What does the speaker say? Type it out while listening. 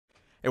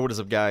Hey, what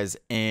is up, guys?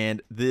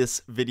 And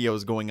this video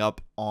is going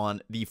up on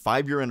the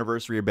 5-year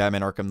anniversary of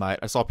Batman Arkham Knight.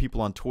 I saw people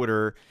on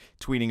Twitter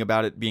tweeting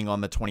about it being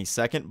on the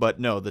 22nd, but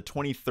no, the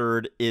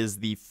 23rd is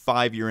the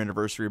 5-year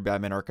anniversary of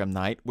Batman Arkham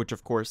Knight, which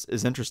of course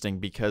is interesting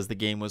because the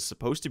game was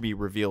supposed to be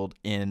released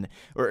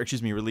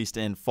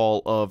in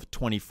fall of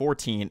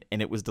 2014,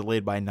 and it was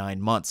delayed by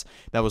 9 months.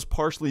 That was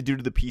partially due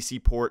to the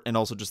PC port and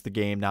also just the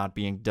game not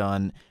being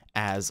done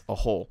as a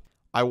whole.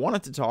 I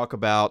wanted to talk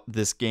about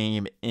this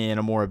game in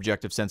a more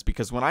objective sense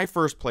because when I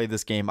first played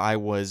this game, I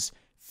was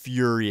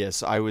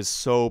furious. I was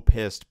so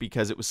pissed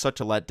because it was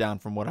such a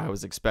letdown from what I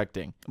was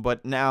expecting.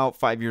 But now,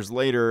 5 years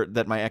later,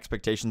 that my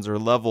expectations are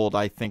leveled,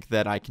 I think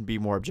that I can be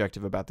more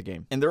objective about the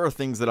game. And there are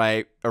things that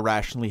I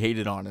irrationally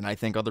hated on, and I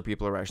think other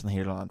people irrationally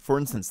hated on. For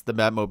instance, the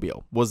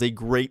Batmobile was a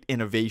great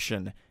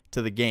innovation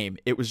to the game.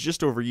 It was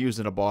just overused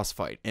in a boss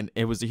fight, and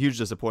it was a huge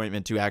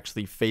disappointment to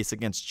actually face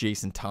against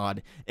Jason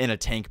Todd in a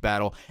tank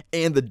battle,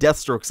 and the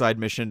Deathstroke side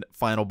mission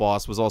final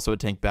boss was also a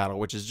tank battle,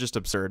 which is just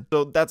absurd.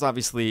 So that's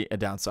obviously a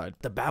downside.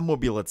 The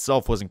Batmobile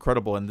itself was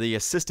incredible, and the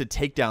assisted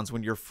takedowns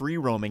when you're free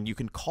roaming, you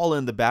can call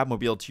in the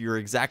Batmobile to your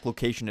exact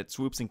location, it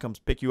swoops and comes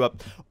pick you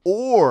up,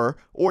 or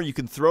you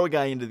can throw a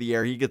guy into the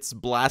air, he gets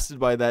blasted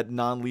by that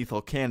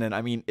non-lethal cannon.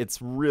 I mean,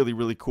 it's really,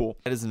 really cool.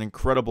 That is an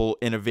incredible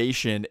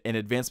innovation and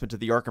advancement to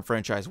the Arkham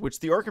franchise, which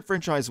the Arkham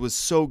franchise was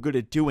so good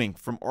at doing.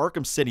 From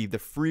Arkham City, the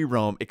free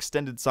roam,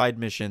 extended side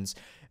missions,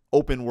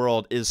 open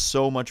world is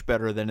so much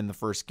better than in the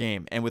first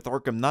game. And with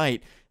Arkham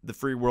Knight, the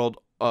free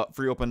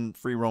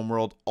roam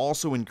world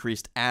also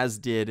increased, as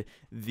did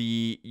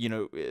the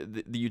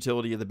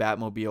utility of the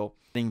Batmobile,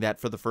 getting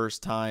that for the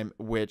first time,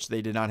 which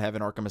they did not have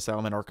in Arkham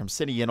Asylum and Arkham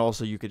City. And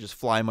also you could just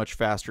fly much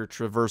faster.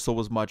 Traversal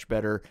was much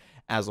better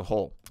as a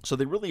whole. So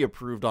they really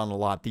improved on a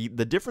lot. The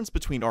difference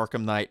between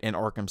Arkham Knight and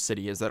Arkham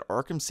City is that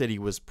Arkham City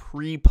was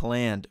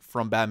pre-planned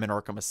from Batman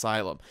Arkham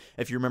Asylum.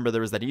 If you remember,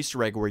 there was that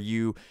Easter egg where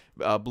you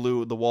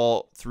blew the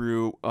wall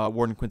through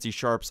Warden Quincy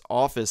Sharp's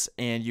office,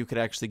 and you could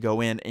actually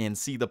go in and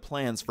see the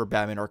plans for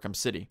Batman Arkham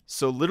City.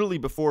 So literally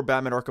before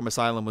Batman Arkham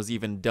Asylum was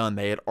even done,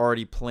 they had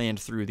already planned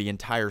through the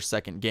entire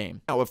second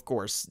game. Now, of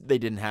course, they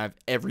didn't have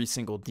every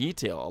single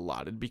detail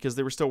allotted because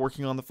they were still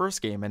working on the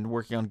first game and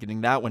working on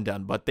getting that one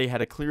done, but they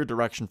had a clear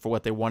direction for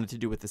what they wanted to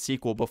do with the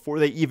sequel before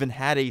they even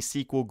had a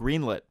sequel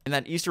greenlit. And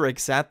that Easter egg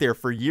sat there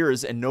for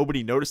years and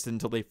nobody noticed it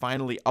until they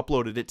finally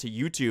uploaded it to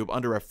YouTube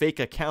under a fake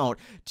account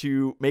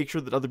to make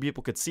sure that other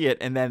people could see it,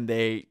 and then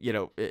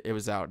it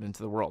was out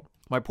into the world.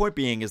 My point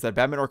being is that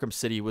Batman Arkham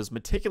City was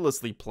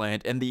meticulously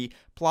planned, and the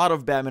plot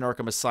of Batman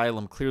Arkham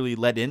Asylum clearly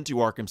led into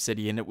Arkham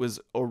City, and it was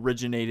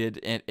originated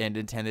and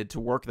intended to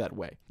work that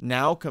way.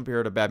 Now,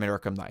 compared to Batman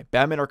Arkham Knight,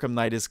 Batman Arkham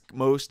Knight is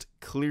most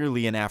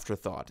clearly an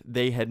afterthought.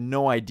 They had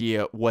no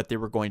idea what they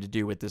were going to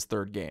do with this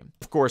third game.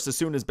 Of course, as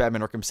soon as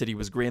Batman Arkham City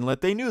was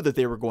greenlit, they knew that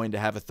they were going to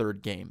have a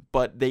third game,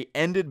 but they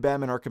ended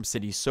Batman Arkham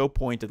City so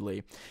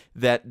pointedly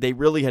that they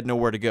really had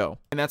nowhere to go.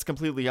 And that's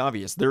completely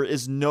obvious. There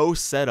is no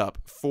setup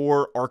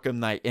for Arkham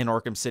Knight in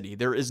Arkham City.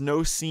 There is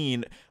no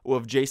scene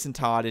of Jason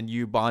Todd and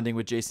you bonding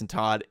with Jason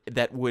Todd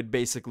that would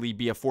basically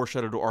be a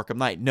foreshadow to Arkham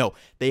Knight. No,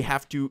 they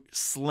have to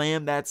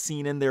slam that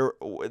scene in there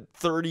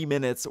 30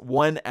 minutes,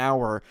 1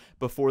 hour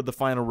before the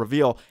final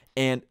reveal,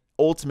 and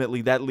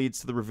ultimately that leads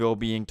to the reveal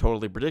being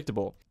totally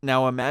predictable.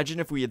 Now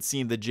imagine if we had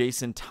seen the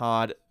Jason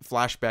Todd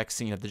flashback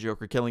scene of the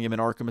Joker killing him in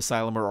Arkham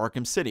Asylum or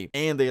Arkham City,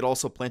 and they had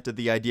also planted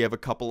the idea of a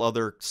couple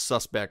other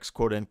suspects,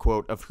 quote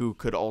unquote, of who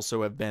could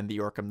also have been the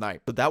Arkham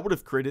Knight. But that would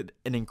have created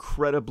an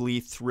incredibly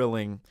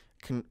thrilling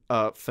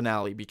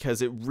finale,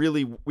 because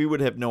we would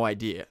have no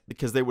idea,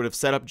 because they would have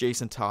set up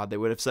Jason Todd, they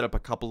would have set up a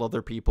couple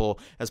other people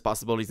as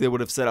possibilities, they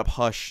would have set up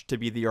Hush to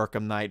be the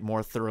Arkham Knight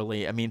more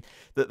thoroughly. I mean,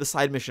 the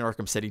side mission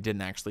Arkham City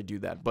didn't actually do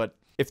that, but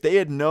if they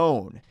had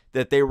known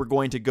that they were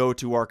going to go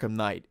to Arkham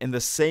Knight in the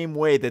same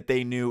way that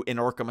they knew in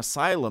Arkham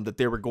Asylum that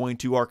they were going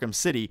to Arkham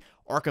City,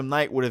 Arkham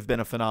Knight would have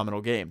been a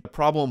phenomenal game. The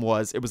problem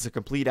was, it was a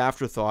complete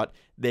afterthought.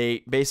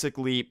 They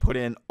basically put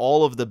in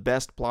all of the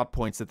best plot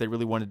points that they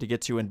really wanted to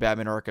get to in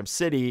Batman Arkham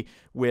City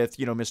with,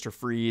 Mr.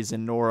 Freeze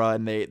and Nora,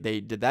 and they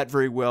did that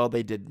very well.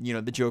 They did,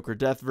 the Joker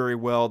death very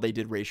well. They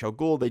did Ra's al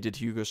Ghul. They did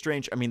Hugo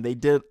Strange. I mean, they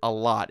did a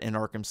lot in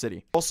Arkham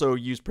City. Also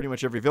used pretty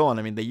much every villain.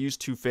 I mean, they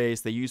used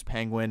Two-Face, they used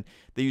Penguin,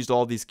 they used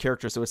all these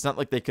characters, so it's not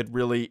like they could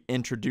really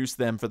introduce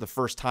them for the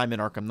first time in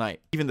Arkham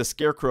Knight. Even the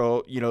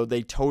Scarecrow,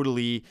 they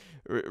totally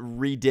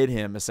redid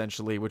him,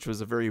 essentially, which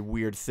was a very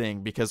weird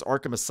thing, because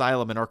Arkham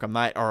Asylum and Arkham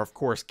Knight are, of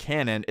course,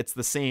 canon. It's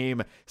the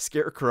same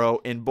Scarecrow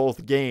in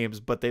both games,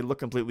 but they look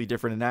completely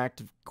different and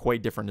act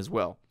quite different as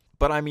well.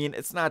 But I mean,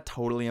 it's not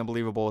totally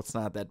unbelievable. It's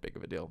not that big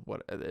of a deal.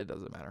 It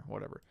doesn't matter.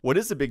 Whatever. What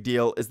is a big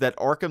deal is that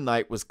Arkham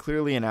Knight was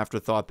clearly an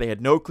afterthought. They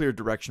had no clear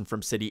direction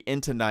from City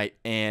into Night,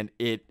 and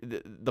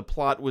the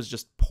plot was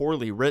just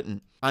poorly written.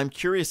 I'm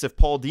curious if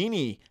Paul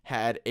Dini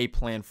had a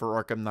plan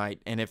for Arkham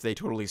Knight, and if they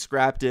totally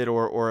scrapped it,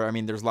 or I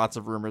mean, there's lots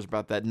of rumors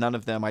about that. None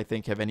of them, I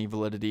think, have any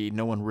validity.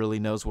 No one really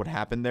knows what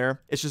happened there.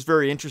 It's just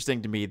very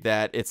interesting to me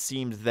that it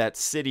seemed that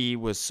City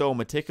was so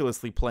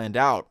meticulously planned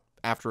out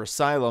after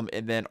Asylum,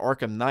 and then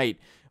Arkham Knight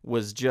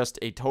was just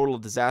a total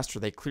disaster.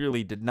 They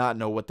clearly did not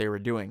know what they were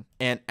doing.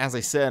 And as I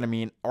said, I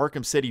mean,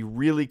 Arkham City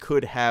really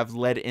could have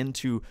led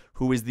into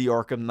who is the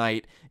Arkham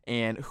Knight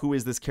and who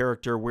is this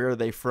character, where are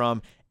they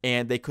from,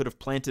 and they could have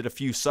planted a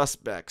few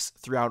suspects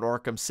throughout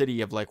Arkham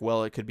City of like,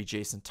 well, it could be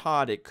Jason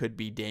Todd, it could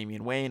be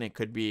Damian Wayne, it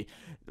could be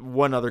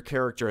one other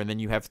character, and then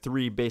you have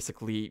three,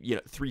 basically, you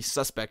know, three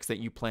suspects that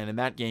you plan in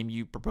that game.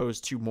 You propose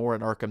two more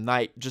in Arkham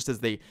Knight, just as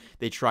they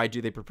tried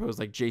to. They proposed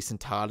like Jason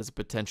Todd as a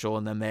potential,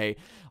 and then they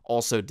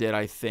also did,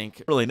 I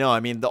think, really no, I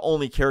mean, the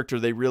only character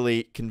they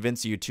really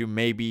convince you to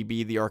maybe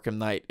be the Arkham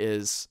Knight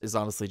is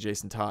honestly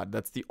Jason Todd.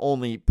 That's the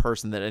only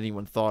person that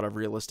anyone thought of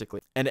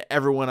realistically. And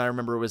everyone, I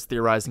remember, was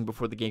theorizing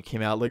before the game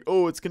came out, like,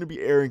 oh, it's going to be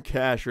Aaron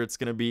Cash, or it's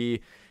going to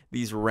be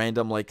these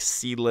random, like,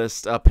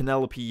 C-list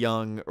Penelope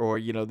Young, or,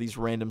 you know, these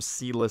random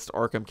C-list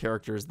Arkham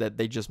characters that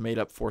they just made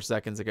up 4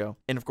 seconds ago.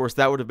 And, of course,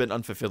 that would have been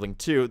unfulfilling,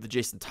 too. The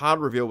Jason Todd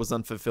reveal was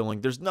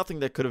unfulfilling. There's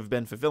nothing that could have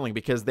been fulfilling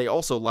because they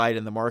also lied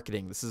in the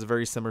marketing. This is a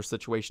very similar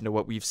situation to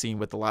what we've seen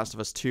with The Last of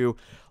Us 2.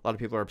 A lot of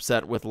people are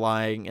upset with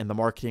lying in the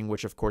marketing,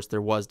 which, of course,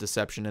 there was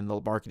deception in the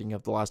marketing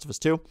of The Last of Us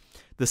 2.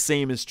 The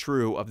same is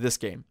true of this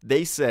game.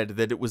 They said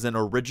that it was an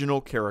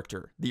original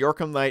character. The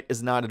Arkham Knight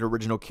is not an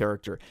original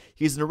character.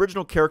 He's an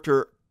original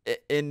character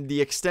in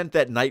the extent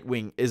that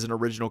Nightwing is an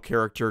original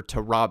character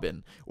to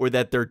Robin, or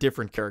that they're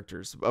different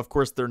characters. Of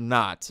course, they're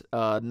not.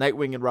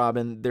 Nightwing and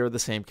Robin, they're the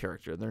same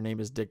character. Their name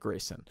is Dick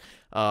Grayson.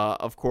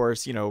 Of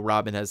course, you know,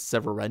 Robin has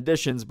several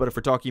renditions, but if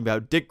we're talking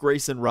about Dick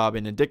Grayson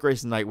Robin and Dick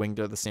Grayson Nightwing,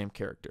 they're the same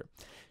character.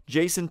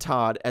 Jason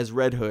Todd as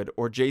Red Hood,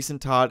 or Jason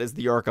Todd as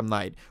the Arkham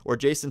Knight, or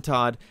Jason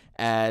Todd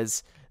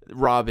as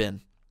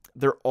Robin,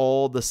 they're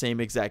all the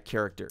same exact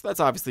character. That's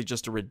obviously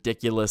just a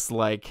ridiculous,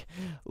 like,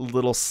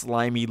 little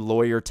slimy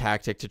lawyer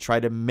tactic to try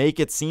to make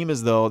it seem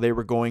as though they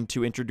were going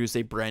to introduce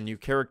a brand new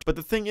character. But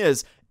the thing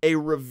is, a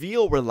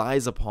reveal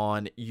relies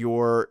upon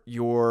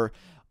your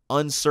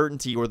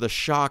uncertainty or the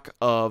shock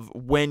of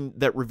when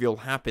that reveal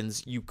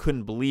happens. You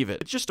couldn't believe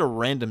it. It's just a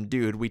random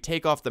dude. We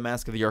take off the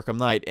mask of the Arkham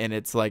Knight, and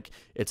it's like,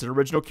 it's an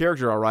original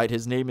character, all right?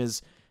 His name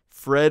is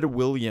Fred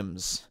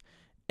Williams.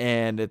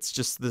 And it's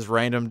just this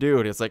random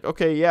dude. It's like,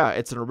 okay, yeah,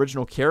 it's an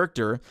original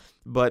character,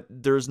 but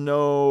there's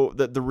no,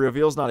 the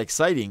reveal's not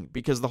exciting,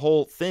 because the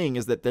whole thing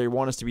is that they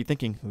want us to be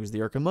thinking, who's the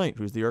Arkham Knight?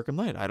 Who's the Arkham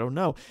Knight? I don't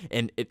know.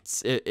 And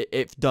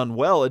if done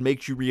well, it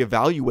makes you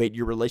reevaluate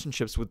your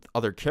relationships with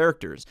other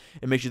characters.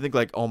 It makes you think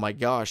like, oh my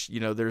gosh, you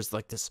know, there's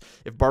like this,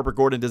 if Barbara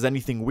Gordon does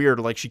anything weird,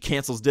 like she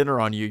cancels dinner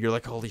on you, you're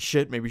like, holy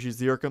shit, maybe she's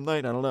the Arkham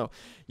Knight. I don't know.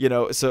 You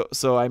know,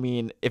 so I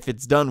mean, if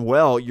it's done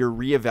well, you're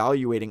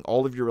reevaluating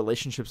all of your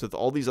relationships with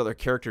all these other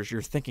characters.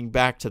 You're thinking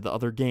back to the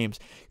other games.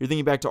 You're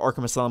thinking back to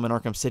Arkham Asylum and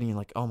Arkham City, and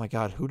like, oh my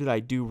God, who did I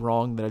do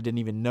wrong that I didn't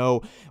even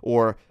know?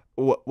 Or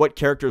what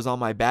character is on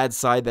my bad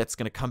side that's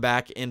going to come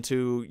back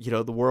into, you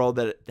know, the world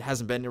that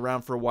hasn't been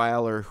around for a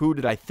while? Or who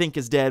did I think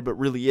is dead but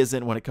really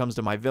isn't when it comes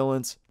to my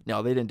villains?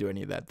 No, they didn't do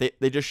any of that.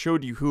 They just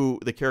showed you who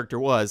the character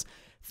was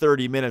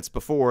 30 minutes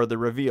before the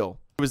reveal.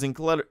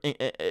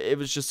 It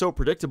was just so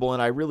predictable,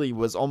 and I really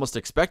was almost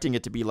expecting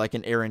it to be like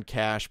an Aaron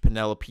Cash,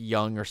 Penelope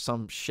Young, or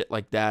some shit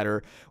like that,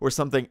 or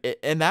something.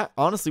 And that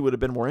honestly would have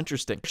been more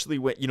interesting.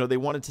 Actually, you know, they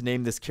wanted to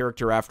name this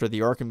character after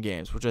the Arkham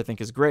games, which I think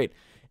is great.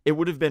 It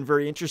would have been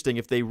very interesting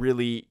if they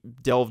really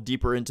delved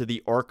deeper into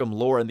the Arkham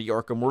lore and the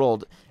Arkham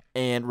world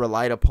and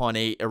relied upon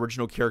a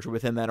original character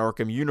within that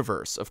Arkham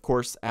universe. Of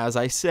course, as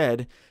I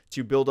said,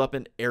 to build up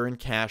an Aaron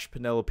Cash,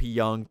 Penelope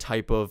Young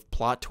type of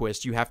plot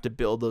twist, you have to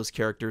build those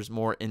characters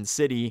more in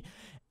City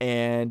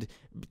and,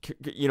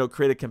 you know,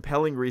 create a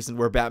compelling reason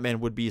where Batman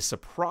would be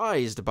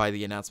surprised by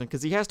the announcement,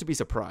 because he has to be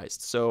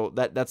surprised. So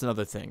that's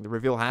another thing. The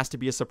reveal has to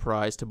be a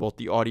surprise to both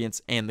the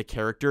audience and the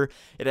character.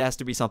 It has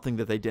to be something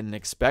that they didn't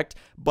expect,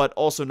 but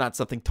also not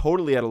something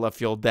totally out of left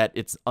field that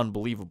it's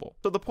unbelievable.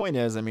 So the point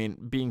is, I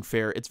mean, being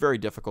fair, it's very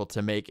difficult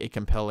to make a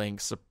compelling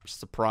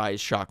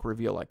surprise shock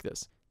reveal like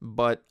this.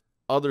 But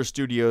other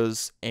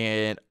studios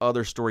and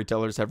other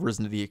storytellers have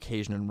risen to the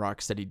occasion, and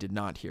Rocksteady did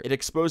not here. It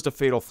exposed a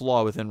fatal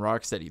flaw within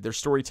Rocksteady. Their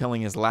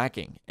storytelling is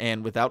lacking,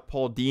 and without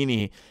Paul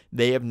Dini,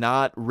 they have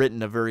not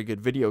written a very good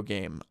video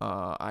game.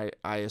 I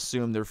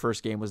assume their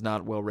first game was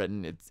not well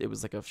written. It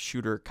was like a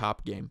shooter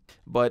cop game,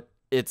 but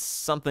it's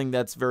something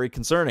that's very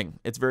concerning.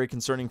 It's very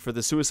concerning for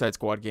the Suicide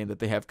Squad game that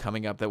they have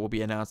coming up that will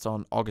be announced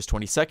on August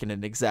 22nd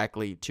in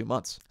exactly 2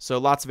 months. So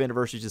lots of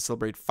anniversaries to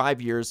celebrate.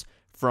 5 years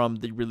from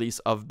the release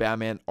of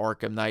Batman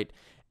Arkham Knight,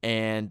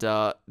 and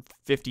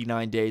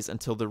 59 days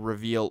until the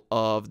reveal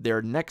of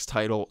their next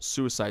title,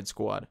 Suicide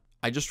Squad.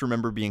 I just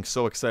remember being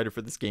so excited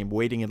for this game,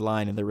 waiting in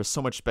line, and there was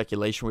so much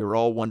speculation. We were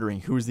all wondering,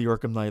 who's the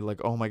Arkham Knight?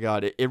 Like, oh my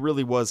God, it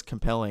really was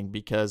compelling,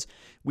 because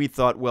we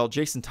thought, well,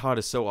 Jason Todd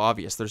is so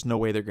obvious, there's no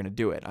way they're going to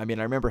do it. I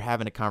mean, I remember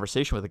having a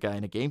conversation with a guy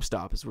in a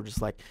GameStop, as we're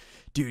just like,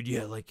 dude,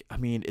 yeah, like, I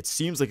mean, it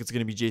seems like it's going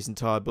to be Jason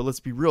Todd, but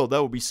let's be real,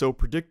 that would be so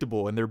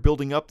predictable, and they're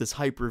building up this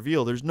hype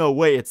reveal. There's no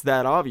way it's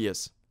that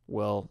obvious.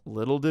 Well,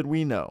 little did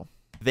we know.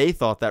 They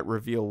thought that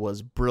reveal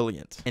was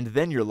brilliant. And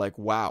then you're like,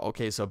 wow,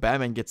 okay, so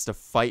Batman gets to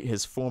fight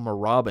his former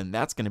Robin.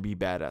 That's going to be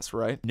badass,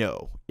 right?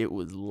 No, it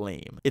was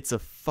lame. It's a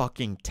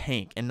fucking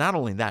tank. And not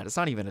only that, it's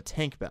not even a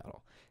tank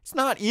battle. It's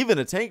not even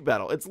a tank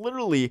battle. It's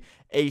literally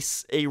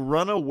a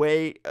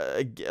runaway,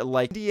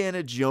 like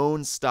Indiana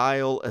Jones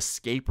style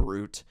escape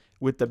route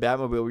with the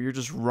Batmobile where you're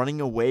just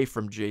running away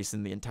from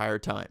Jason the entire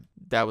time.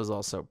 That was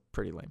also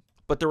pretty lame.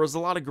 But there was a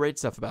lot of great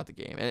stuff about the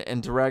game.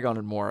 And to rag on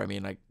it more, I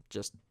mean, I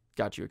just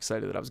got you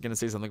excited that I was going to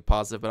say something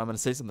positive, but I'm going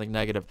to say something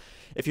negative.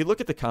 If you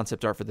look at the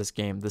concept art for this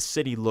game, the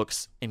city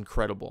looks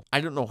incredible.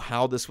 I don't know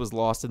how this was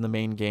lost in the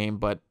main game,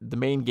 but the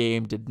main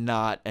game did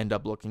not end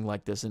up looking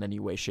like this in any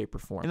way, shape, or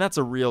form. And that's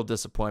a real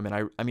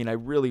disappointment. I mean, I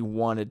really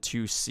wanted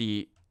to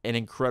see an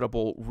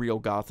incredible real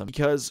Gotham,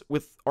 because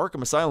with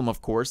Arkham Asylum,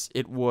 of course,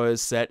 it was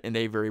set in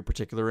a very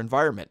particular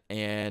environment,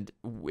 and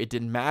it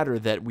didn't matter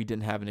that we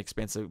didn't have an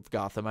expansive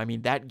Gotham. I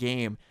mean, that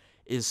game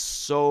is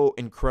so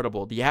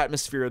incredible. The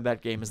atmosphere of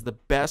that game is the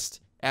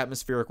best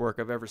atmospheric work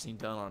I've ever seen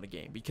done on a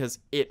game, because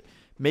it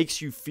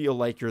makes you feel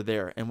like you're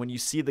there. And when you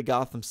see the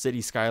Gotham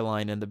City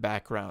skyline in the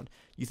background,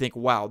 you think,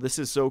 wow, this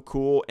is so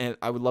cool, and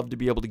I would love to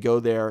be able to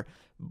go there.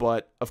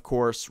 But of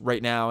course,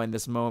 right now in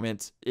this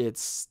moment,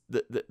 it's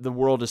the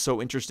world is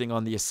so interesting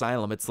on the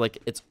asylum. It's like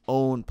its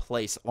own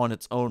place on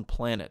its own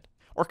planet.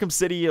 Arkham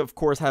City, of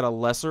course, had a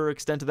lesser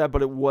extent to that,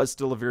 but it was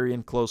still a very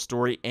enclosed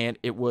story, and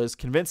it was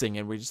convincing.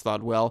 And we just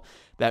thought, well,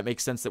 that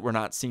makes sense that we're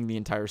not seeing the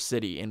entire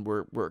city, and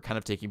we're kind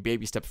of taking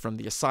baby steps from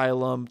the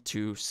asylum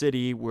to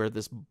city, where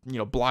this,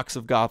 blocks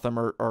of Gotham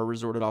are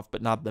resorted off,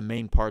 but not the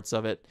main parts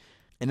of it.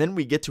 And then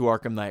we get to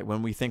Arkham Knight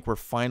when we think we're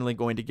finally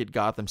going to get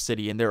Gotham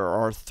City, and there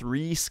are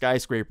 3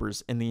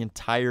 skyscrapers in the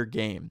entire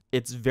game.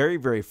 It's very,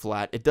 very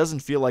flat. It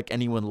doesn't feel like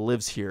anyone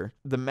lives here.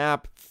 The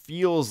map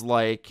feels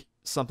like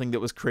something that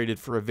was created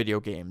for a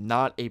video game,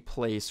 not a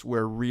place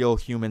where real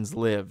humans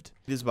lived.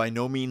 It is by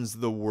no means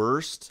the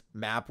worst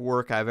map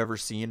work I've ever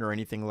seen or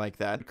anything like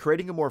that.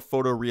 Creating a more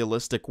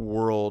photorealistic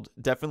world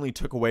definitely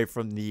took away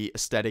from the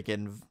aesthetic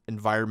and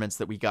environments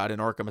that we got in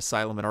Arkham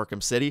Asylum and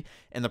Arkham City,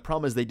 and the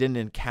problem is they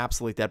didn't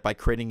encapsulate that by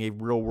creating a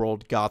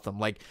real-world Gotham.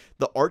 Like,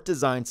 the art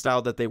design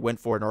style that they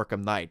went for in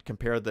Arkham Knight,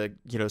 compare the,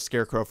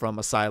 Scarecrow from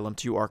Asylum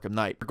to Arkham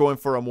Knight. They're going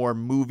for a more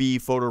movie,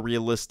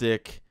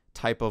 photorealistic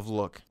type of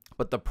look.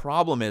 But the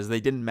problem is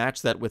they didn't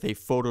match that with a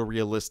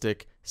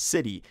photorealistic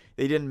city.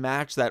 They didn't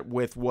match that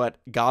with what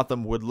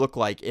Gotham would look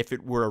like if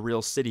it were a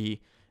real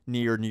city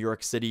near New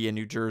York City and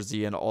New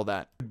Jersey and all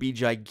that. It would be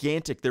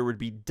gigantic. There would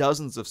be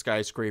dozens of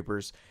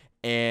skyscrapers,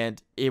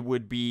 and it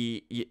would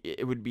be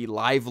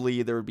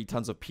lively. There would be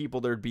tons of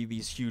people. There would be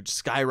these huge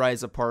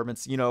skyrise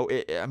apartments.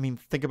 I mean,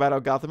 think about how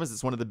Gotham is.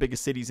 It's one of the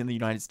biggest cities in the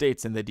United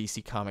States in the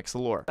DC Comics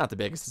lore. Not the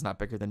biggest. It's not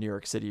bigger than New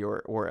York City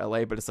or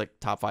LA, but it's like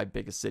top 5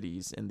 biggest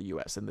cities in the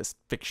US in this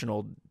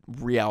fictional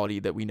reality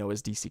that we know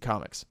as DC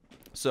Comics.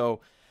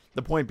 So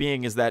the point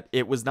being is that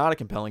it was not a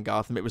compelling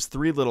Gotham. It was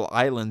 3 little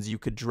islands you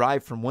could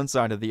drive from one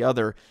side to the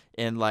other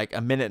in like a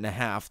minute and a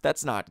half.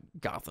 That's not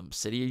Gotham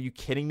City. Are you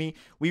kidding me?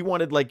 We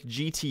wanted like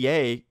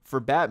GTA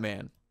for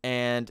Batman.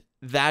 And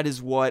that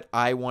is what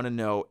I want to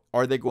know.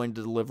 Are they going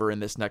to deliver in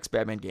this next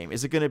Batman game?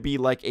 Is it going to be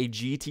like a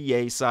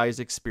GTA-sized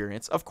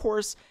experience? Of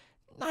course,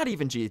 not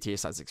even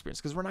GTA-sized experience,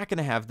 because we're not going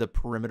to have the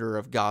perimeter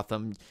of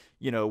Gotham,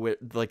 with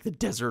like the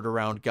desert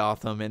around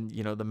Gotham and,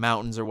 the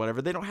mountains or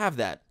whatever. They don't have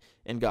that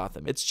in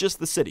Gotham. It's just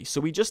the city.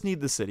 So we just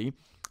need the city.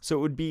 So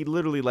it would be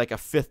literally like a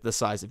fifth the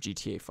size of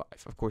GTA 5.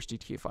 Of course,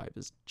 GTA 5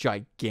 is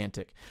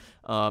gigantic.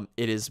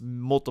 It is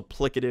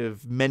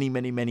multiplicative, many,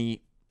 many,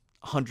 many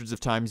hundreds of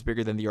times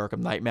bigger than the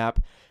Arkham Knight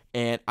map.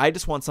 And I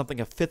just want something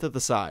a fifth of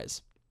the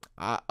size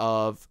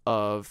of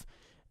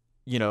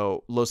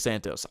Los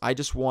Santos. I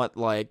just want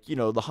like,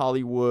 the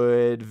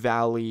Hollywood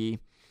Valley,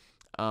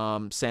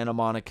 Santa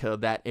Monica,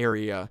 that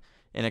area,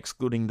 and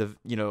excluding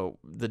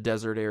the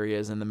desert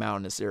areas and the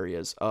mountainous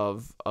areas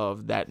of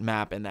that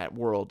map and that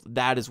world.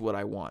 That is what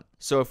I want.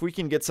 So if we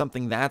can get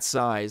something that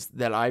size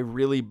that I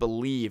really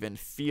believe and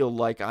feel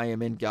like I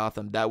am in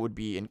Gotham, that would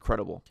be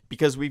incredible.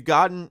 Because we've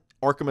gotten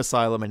Arkham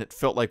Asylum and it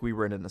felt like we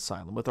were in an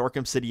asylum. With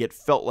Arkham City, it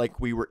felt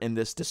like we were in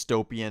this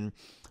dystopian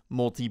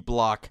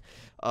multi-block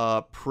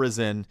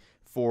prison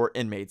for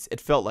inmates. It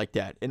felt like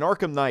that. In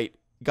Arkham Knight,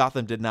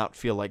 Gotham did not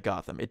feel like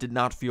Gotham. It did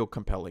not feel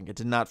compelling. It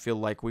did not feel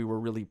like we were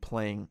really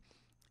playing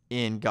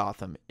in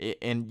Gotham.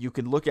 And you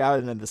could look out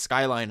into the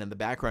skyline in the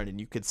background and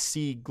you could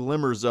see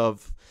glimmers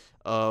of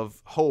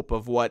hope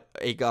of what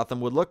a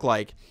Gotham would look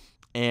like,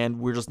 and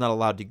we're just not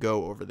allowed to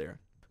go over there.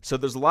 So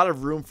there's a lot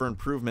of room for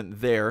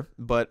improvement there,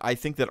 but I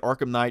think that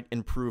Arkham Knight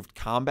improved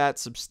combat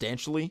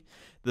substantially.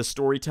 The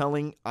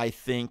storytelling, I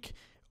think,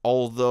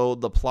 although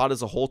the plot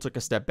as a whole took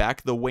a step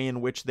back, the way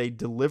in which they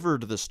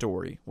delivered the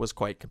story was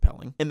quite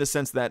compelling, in the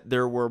sense that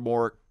there were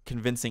more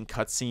convincing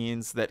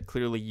cutscenes that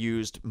clearly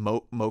used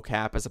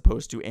mocap as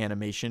opposed to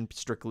animation,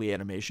 strictly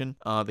animation.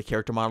 The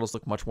character models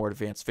look much more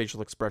advanced.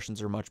 Facial expressions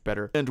are much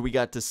better. And we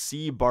got to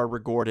see Barbara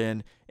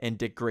Gordon and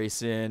Dick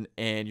Grayson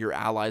and your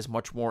allies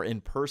much more in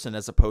person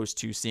as opposed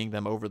to seeing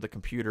them over the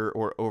computer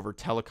or over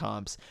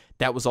telecoms.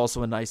 That was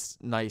also a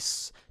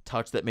nice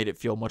touch that made it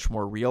feel much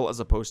more real,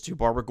 as opposed to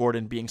Barbara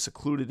Gordon being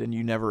secluded and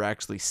you never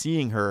actually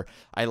seeing her.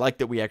 I like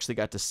that we actually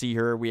got to see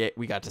her. We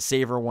got to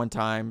save her one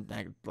time,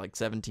 like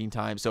 17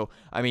 times. So,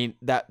 I mean,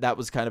 that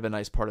was kind of a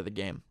nice part of the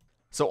game.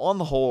 So on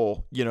the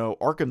whole, you know,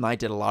 Arkham Knight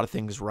did a lot of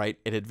things right.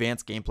 It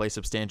advanced gameplay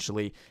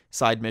substantially.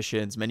 Side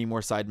missions, many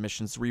more side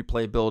missions.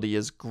 Replayability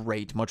is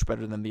great, much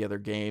better than the other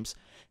games.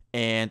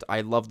 And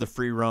I love the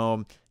free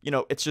roam. You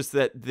know, it's just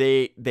that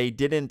they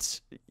didn't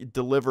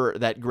deliver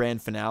that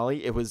grand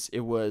finale. It was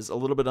a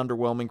little bit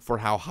underwhelming for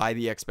how high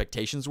the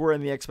expectations were,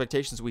 and the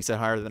expectations we set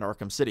higher than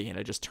Arkham City, and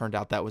it just turned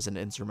out that was an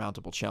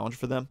insurmountable challenge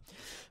for them.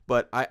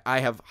 But I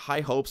have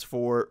high hopes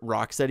for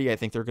Rocksteady. I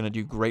think they're going to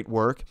do great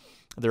work.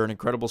 They're an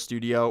incredible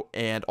studio,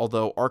 and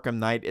although Arkham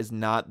Knight is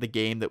not the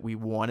game that we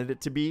wanted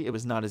it to be, it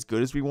was not as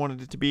good as we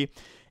wanted it to be,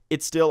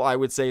 it still, I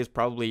would say, is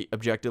probably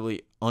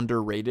objectively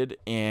underrated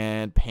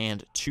and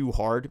panned too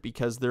hard,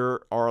 because there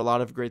are a lot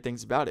of great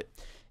things about it.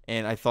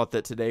 And I thought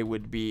that today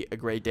would be a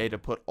great day to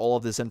put all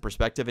of this in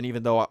perspective. And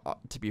even though,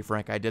 to be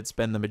frank, I did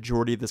spend the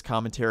majority of this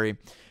commentary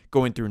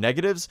going through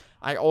negatives,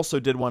 I also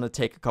did want to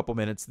take a couple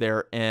minutes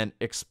there and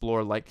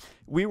explore, like,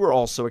 we were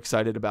all so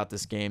excited about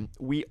this game.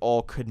 We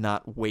all could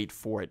not wait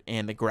for it.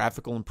 And the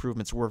graphical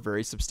improvements were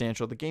very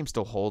substantial. The game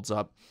still holds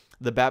up.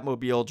 The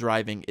Batmobile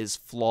driving is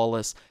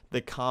flawless.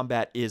 The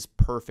combat is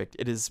perfect.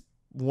 It is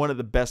one of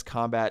the best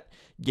combat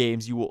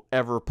games you will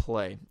ever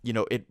play. You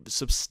know, it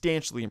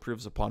substantially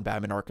improves upon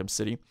Batman Arkham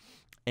City.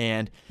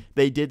 And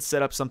they did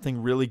set up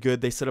something really good.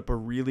 They set up a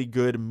really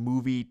good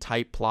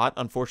movie-type plot.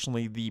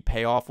 Unfortunately, the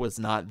payoff was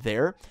not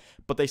there,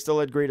 but they still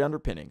had great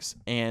underpinnings.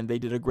 And they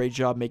did a great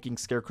job making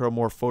Scarecrow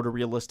more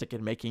photorealistic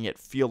and making it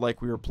feel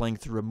like we were playing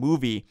through a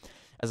movie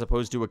as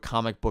opposed to a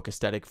comic book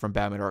aesthetic from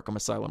Batman Arkham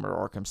Asylum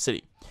or Arkham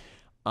City.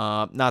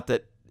 Not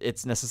that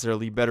it's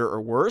necessarily better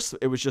or worse.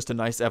 It was just a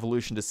nice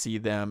evolution to see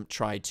them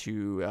try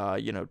to,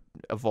 you know,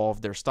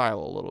 evolve their style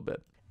a little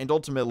bit. And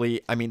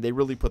ultimately, I mean, they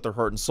really put their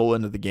heart and soul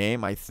into the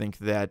game. I think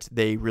that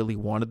they really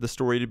wanted the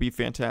story to be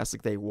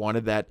fantastic. They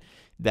wanted that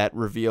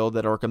reveal,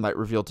 that Arkham Knight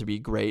reveal, to be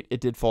great. It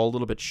did fall a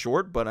little bit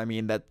short, but I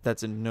mean,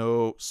 that's in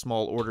no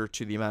small order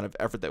to the amount of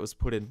effort that was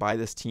put in by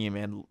this team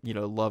and, you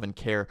know, love and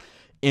care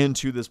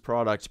into this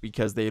product,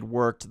 because they had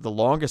worked the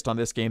longest on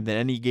this game than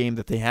any game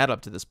that they had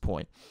up to this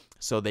point.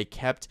 So they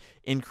kept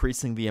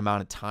increasing the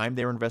amount of time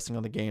they were investing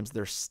on the games.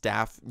 Their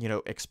staff, you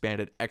know,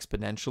 expanded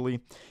exponentially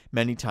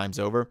many times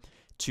over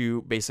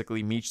to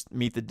basically meet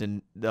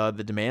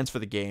the demands for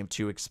the game,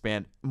 to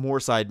expand more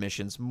side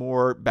missions,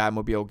 more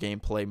Batmobile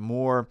gameplay,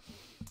 more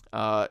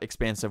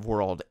expansive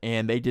world.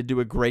 And they did do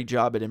a great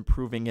job at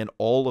improving in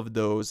all of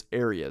those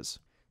areas.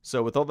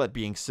 So with all that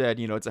being said,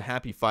 you know, it's a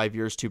happy 5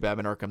 years to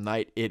Batman Arkham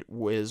Knight. It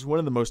was one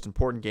of the most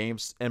important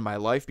games in my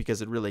life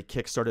because it really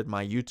kickstarted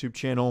my YouTube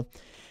channel.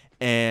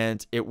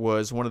 And it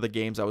was one of the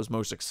games I was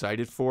most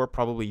excited for,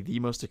 probably the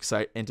most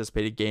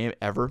anticipated game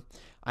ever.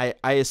 I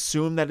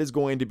assume that is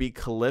going to be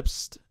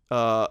eclipsed,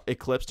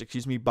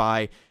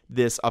 by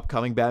this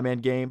upcoming Batman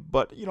game,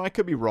 but, you know, I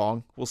could be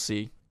wrong. We'll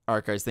see. All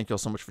right, guys, thank you all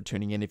so much for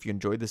tuning in. If you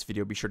enjoyed this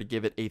video, be sure to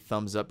give it a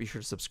thumbs up. Be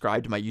sure to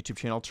subscribe to my YouTube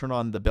channel. Turn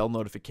on the bell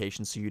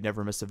notification so you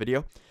never miss a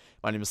video.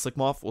 My name is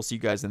Slickmoth. We'll see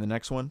you guys in the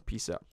next one. Peace out.